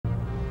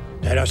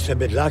Teraz te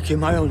bydlaki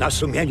mają na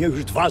sumieniu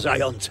już 2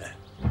 zające.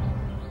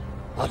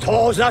 A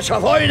to oznacza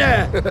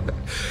wojnę!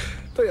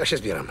 To ja się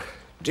zbieram.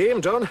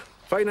 Jim, John,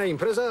 fajna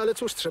impreza, ale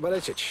cóż, trzeba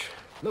lecieć.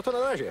 No to na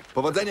razie.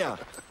 Powodzenia!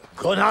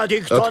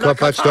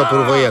 Odkopać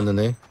topór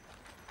wojenny.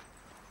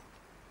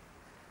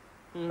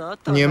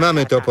 Nie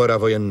mamy topora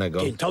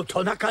wojennego.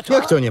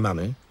 Jak to nie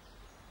mamy?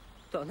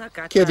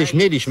 Kiedyś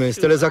mieliśmy z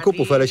tyle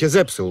zakupów, ale się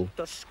zepsuł.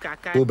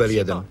 Bubel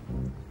 1.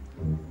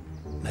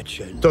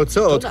 To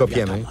co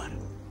odkopiemy?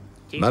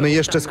 Mamy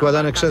jeszcze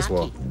składane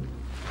krzesło.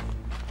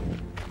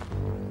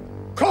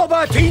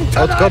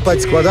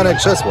 Odkopać składane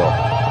krzesło.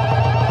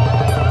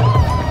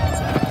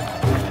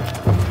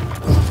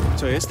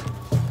 Co jest?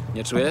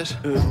 Nie czujesz?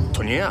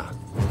 To nie ja.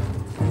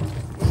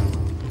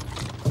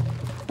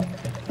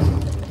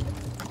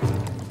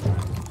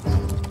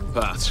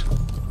 Patrz.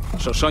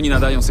 Szoszoni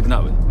nadają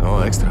sygnały.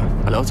 O, ekstra.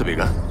 Ale o co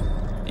biega?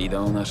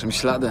 Idą naszym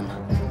śladem.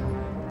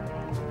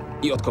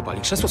 I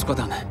odkopali krzesło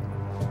składane.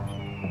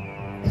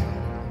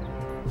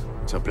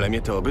 Co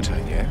plemię to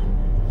obyczaj, nie?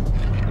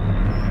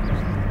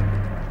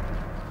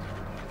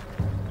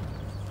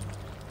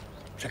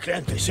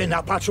 Przeklęty syn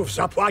Apaczów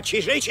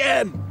zapłaci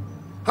życiem!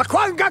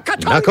 Akłanga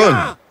katanga! Na koń!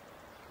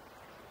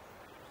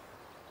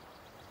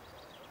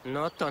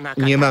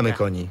 Nie mamy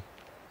koni.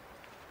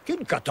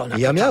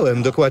 Ja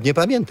miałem, dokładnie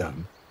pamiętam.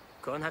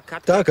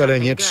 Tak, ale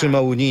nie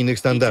trzymał unijnych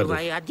standardów.